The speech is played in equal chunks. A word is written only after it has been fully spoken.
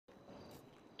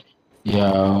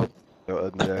Yo, Your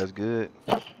ugly ass good.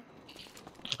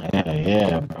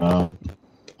 yeah, bro.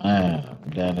 Man, I'm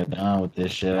down and down with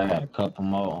this shit. I got a couple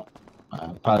more.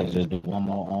 I'll probably just do one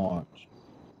more orange.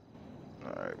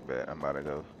 Alright, bet. I'm about to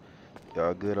go.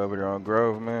 Y'all good over there on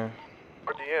Grove, man?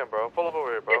 RDM, bro. Pull up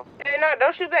over here, bro. Hey, no,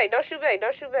 don't shoot back. Don't shoot back.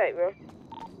 Don't shoot back, bro.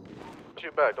 Don't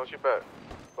shoot back. Don't shoot back.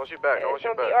 Don't shoot back. Don't It's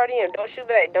shoot gonna be back. RDM. Don't shoot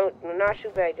back. Do not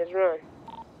shoot back. Just run.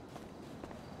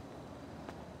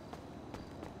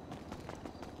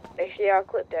 Make sure y'all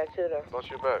clip that too, though. Don't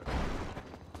shoot back.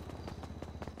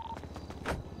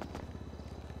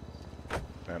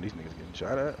 Man, these niggas getting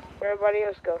shot at. Where everybody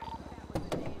else go?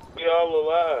 We all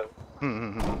alive.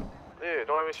 Yeah,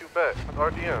 don't even shoot back. That's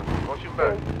RDM. Don't shoot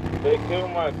back. They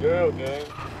killed my girl, gang.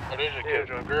 Oh, they just killed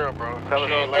your girl, bro. Tell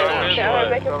She us- ain't like that. Tell her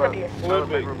make it Tell us- prettier. tell us Flip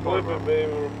make it, report, flip bro. it,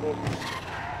 baby. Report.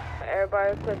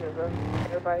 Everybody clip it, bro.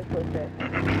 Everybody clip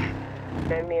that.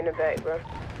 Send me in the back, bro.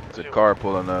 It's a car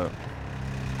pulling up.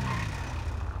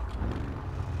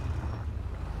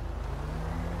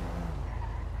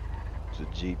 It's a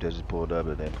Jeep that just pulled up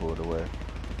and then pulled away.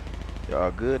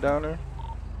 Y'all good down there?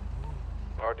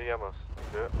 RDM us.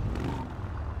 Yeah.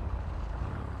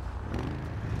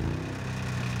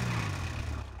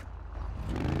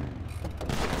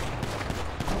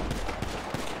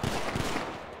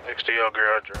 Next to your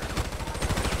girl, Dre.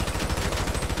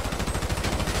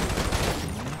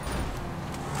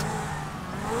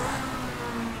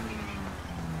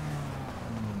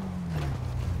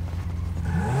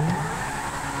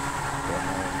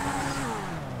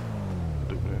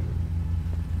 Stupid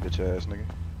bitch ass nigga.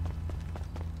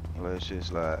 Let that shit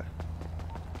slide.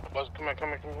 Buzz, come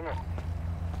here.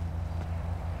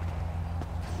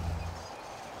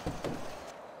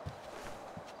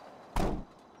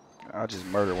 I just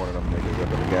murdered one of them niggas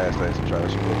up at the gas station trying to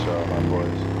shoot at y'all, my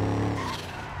boys.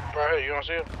 Right here, you don't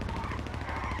see it?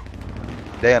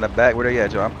 They in the back, where they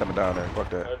at, y'all? I'm coming down there.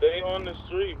 Fuck that. Are they on the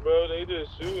street, bro? They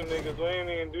just shooting niggas. We ain't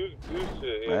even do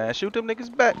shit. Yeah. Man, shoot them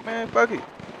niggas back, man. Fuck it.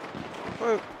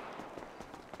 Fuck.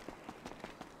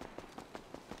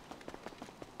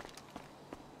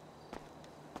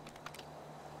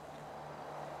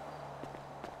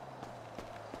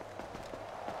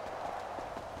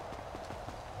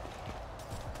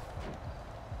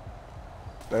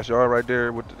 That's y'all right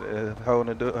there with the,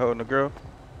 holding the girl.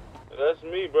 That's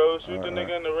me, bro. Shoot the Alright.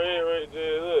 nigga in the red right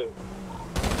there. Look.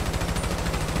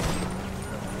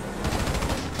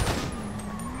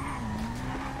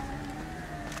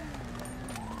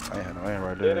 Man,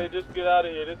 right Yeah, there. they just get out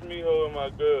of here. This me holding my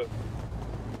girl.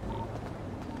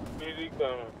 PD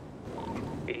coming.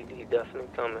 BD definitely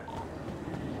coming.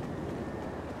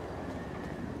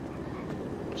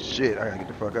 Shit, I gotta get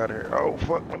the fuck out of here. Oh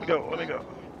fuck, let me go.